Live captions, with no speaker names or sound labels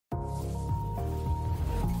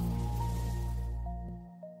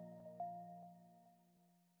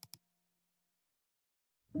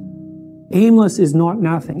Aimless is not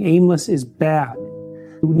nothing. Aimless is bad.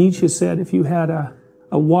 Nietzsche said if you had a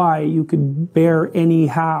why, you could bear any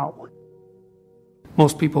how.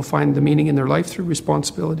 Most people find the meaning in their life through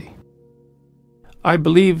responsibility. I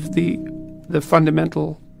believe the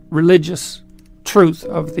fundamental religious truth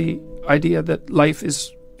of the idea that life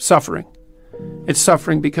is suffering. It's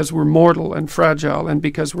suffering because we're mortal and fragile, and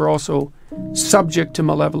because we're also subject to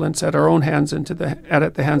malevolence at our own hands and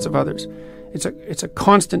at the hands of others. It's a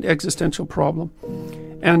constant existential problem.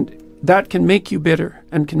 And that can make you bitter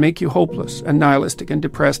and can make you hopeless and nihilistic and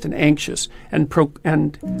depressed and anxious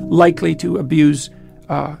and likely to abuse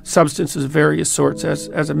substances of various sorts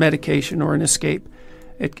as a medication or an escape.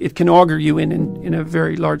 It can augur you in a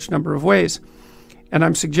very large number of ways. And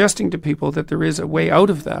I'm suggesting to people that there is a way out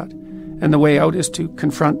of that. And the way out is to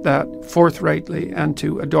confront that forthrightly and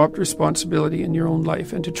to adopt responsibility in your own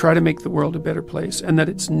life and to try to make the world a better place, and that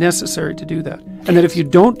it's necessary to do that. And that if you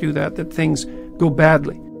don't do that, that things go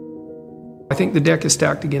badly. I think the deck is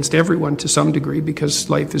stacked against everyone to some degree because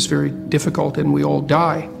life is very difficult and we all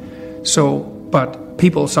die. But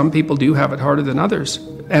some people do have it harder than others.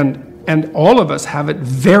 And all of us have it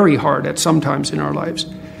very hard at some times in our lives.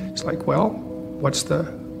 It's like, well, what's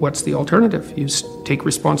the alternative? You take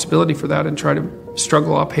responsibility for that and try to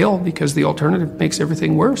struggle uphill, because the alternative makes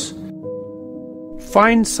everything worse.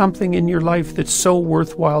 Find something in your life that's so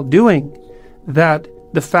worthwhile doing that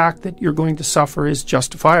the fact that you're going to suffer is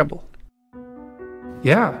justifiable.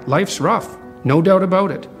 Yeah, life's rough, no doubt about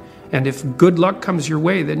it. And if good luck comes your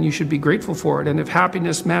way, then you should be grateful for it. And if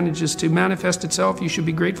happiness manages to manifest itself, you should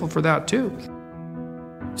be grateful for that too.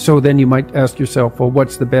 So then you might ask yourself, well,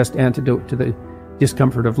 what's the best antidote to the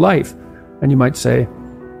discomfort of life? And you might say,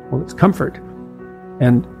 well, it's comfort.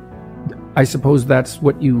 And I suppose that's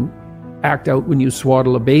what you act out when you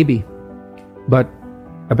swaddle a baby. But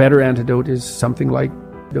a better antidote is something like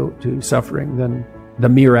to suffering than the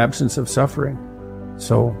mere absence of suffering.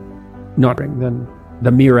 So not than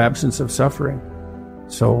the mere absence of suffering.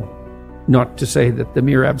 So not to say that the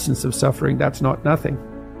mere absence of suffering, that's not nothing.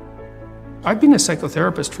 I've been a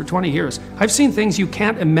psychotherapist for 20 years. I've seen things you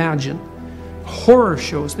can't imagine. Horror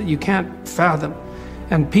shows that you can't fathom,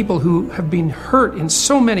 and people who have been hurt in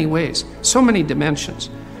so many ways, so many dimensions.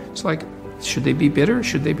 It's like, should they be bitter?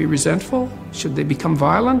 Should they be resentful? Should they become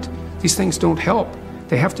violent? These things don't help.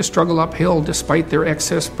 They have to struggle uphill despite their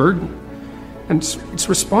excess burden. And it's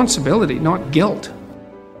responsibility, not guilt.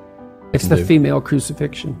 It's the female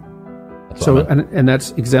crucifixion. And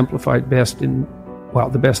that's exemplified best in, well,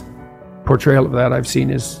 the best portrayal of that I've seen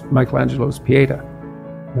is Michelangelo's Pieta.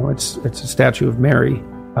 You know, it's a statue of Mary,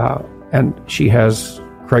 and she has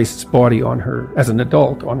Christ's body on her, as an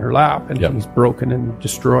adult, on her lap, and he's broken and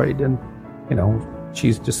destroyed, and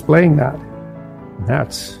she's displaying that. And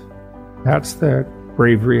that's the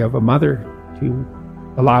bravery of a mother, to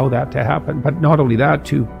allow that to happen. But not only that,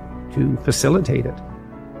 to facilitate it.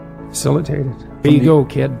 Where you go,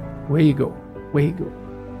 kid. Where you go.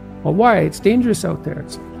 Well, why? It's dangerous out there.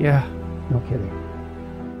 It's like, yeah, no kidding.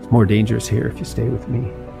 It's more dangerous here if you stay with me,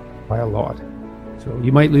 by a lot. So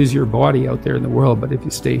you might lose your body out there in the world, but if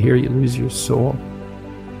you stay here, you lose your soul.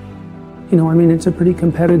 It's a pretty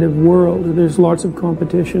competitive world. There's lots of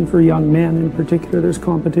competition for young men in particular. There's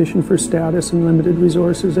competition for status and limited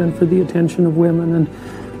resources and for the attention of women.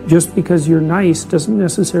 And just because you're nice doesn't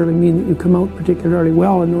necessarily mean that you come out particularly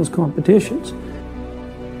well in those competitions.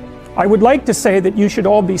 I would like to say that you should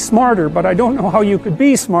all be smarter, but I don't know how you could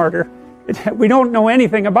be smarter. We don't know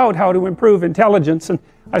anything about how to improve intelligence, and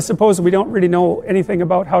I suppose we don't really know anything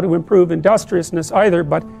about how to improve industriousness either,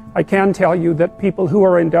 but I can tell you that people who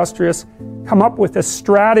are industrious come up with a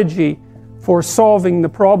strategy for solving the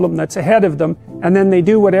problem that's ahead of them, and then they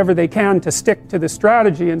do whatever they can to stick to the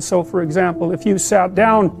strategy. And so, for example, if you sat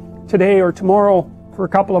down today or tomorrow for a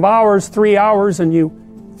couple of hours, 3 hours, and you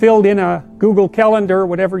filled in a Google Calendar,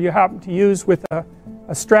 whatever you happen to use, with a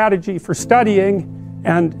strategy for studying,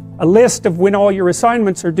 and a list of when all your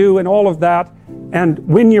assignments are due and all of that, and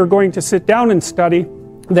when you're going to sit down and study,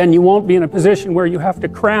 then you won't be in a position where you have to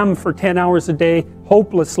cram for 10 hours a day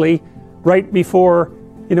hopelessly right before,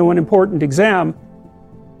 an important exam.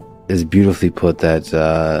 It's beautifully put that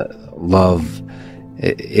love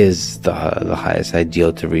is the highest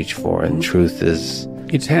ideal to reach for, and truth is...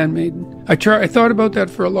 It's handmaiden. I thought about that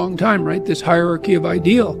for a long time, right? This hierarchy of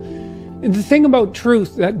ideal. And the thing about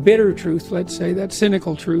truth, that bitter truth, let's say, that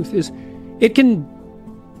cynical truth, is it can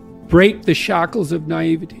break the shackles of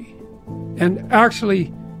naivety. And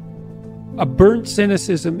actually, a burnt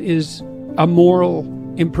cynicism is a moral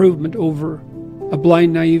improvement over a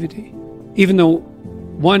blind naivety. Even though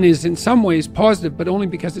one is in some ways positive, but only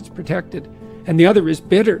because it's protected, and the other is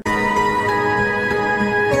bitter.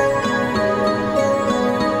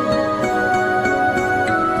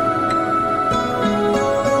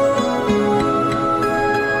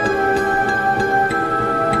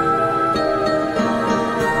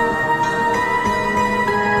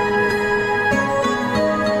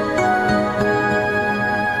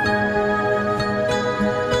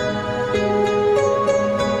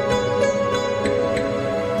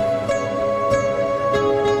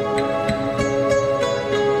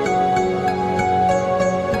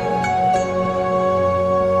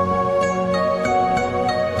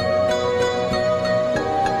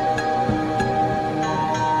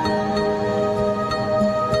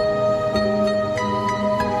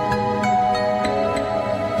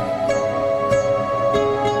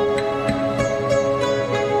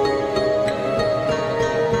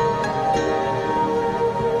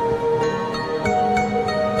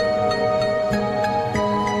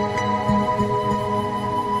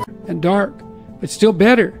 dark. It's still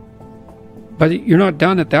better. But you're not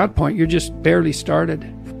done at that point. You're just barely started.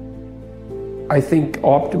 I think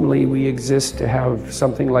optimally we exist to have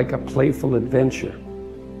something like a playful adventure,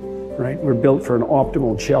 right? We're built for an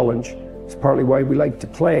optimal challenge. It's partly why we like to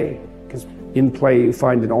play, because in play you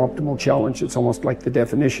find an optimal challenge. It's almost like the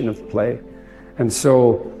definition of play. And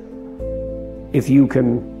so if you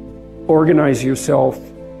can organize yourself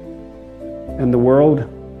and the world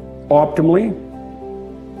optimally,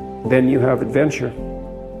 then you have adventure,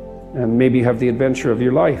 and maybe have the adventure of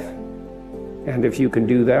your life. And if you can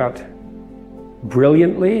do that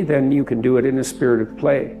brilliantly, then you can do it in a spirit of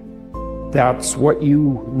play. That's what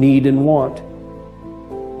you need and want.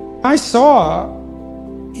 I saw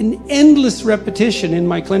in endless repetition in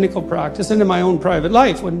my clinical practice and in my own private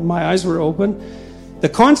life, when my eyes were open, the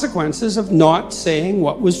consequences of not saying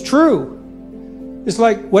what was true. It's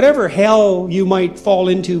like whatever hell you might fall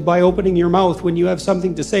into by opening your mouth when you have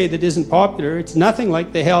something to say that isn't popular, it's nothing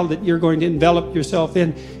like the hell that you're going to envelop yourself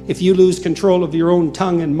in if you lose control of your own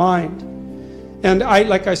tongue and mind. And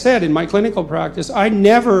like I said, in my clinical practice, I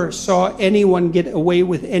never saw anyone get away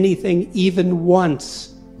with anything even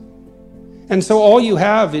once. And so all you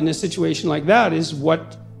have in a situation like that is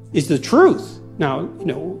what is the truth. Now,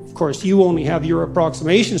 of course, you only have your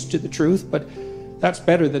approximations to the truth, but that's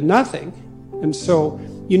better than nothing. And so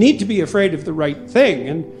you need to be afraid of the right thing,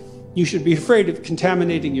 and you should be afraid of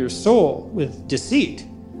contaminating your soul with deceit.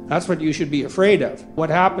 That's what you should be afraid of. What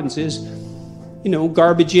happens is,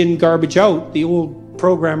 garbage in, garbage out, the old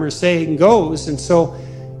programmer saying goes, and so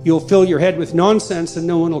you'll fill your head with nonsense and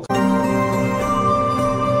no one will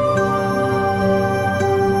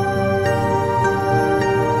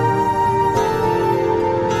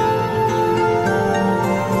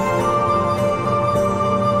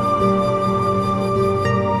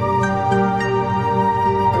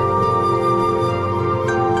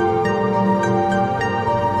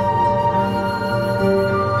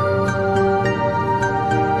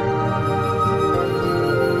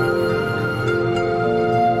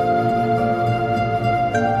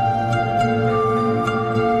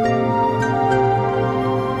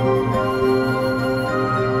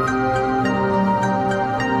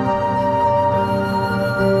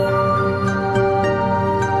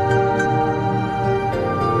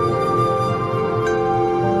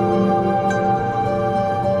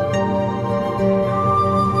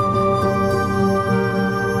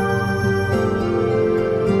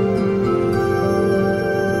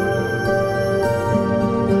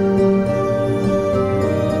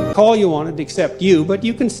call you on it except you, but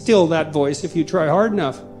you can still that voice if you try hard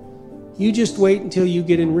enough. You just wait until you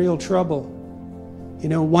get in real trouble.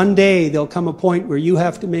 One day there'll come a point where you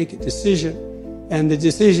have to make a decision, and the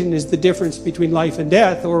decision is the difference between life and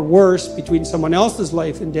death, or worse, between someone else's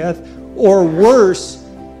life and death, or worse,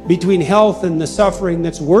 between health and the suffering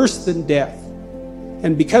that's worse than death.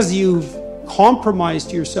 And because you've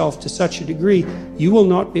compromised yourself to such a degree, you will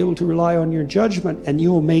not be able to rely on your judgment, and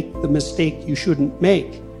you will make the mistake you shouldn't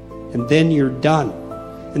make. And then you're done.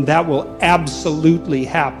 And that will absolutely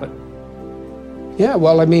happen. Yeah,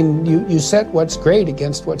 well, you set what's great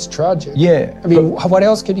against what's tragic. Yeah. What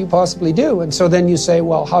else could you possibly do? And so then you say,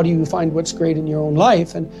 well, how do you find what's great in your own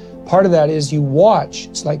life? And part of that is you watch.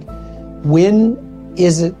 It's like, when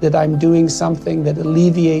is it that I'm doing something that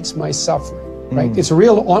alleviates my suffering? Right? It's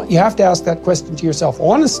you have to ask that question to yourself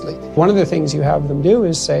honestly. One of the things you have them do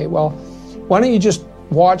is say, well, why don't you just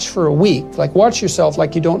watch for a week, watch yourself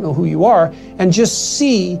like you don't know who you are, and just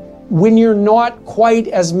see when you're not quite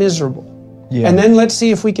as miserable. Yeah. And then let's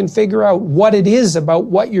see if we can figure out what it is about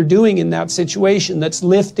what you're doing in that situation that's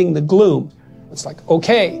lifting the gloom. It's like,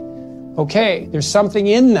 okay, there's something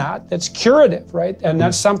in that that's curative, right? And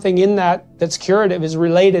that's something in that that's curative is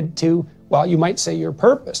related to, well, you might say your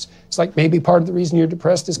purpose. It's like maybe part of the reason you're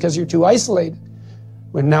depressed is because you're too isolated.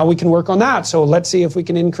 Well, now we can work on that. So let's see if we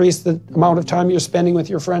can increase the amount of time you're spending with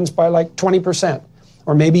your friends by 20%.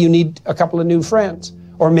 Or maybe you need a couple of new friends.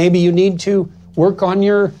 Or maybe you need to work on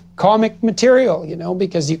your comic material,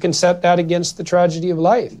 because you can set that against the tragedy of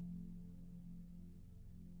life.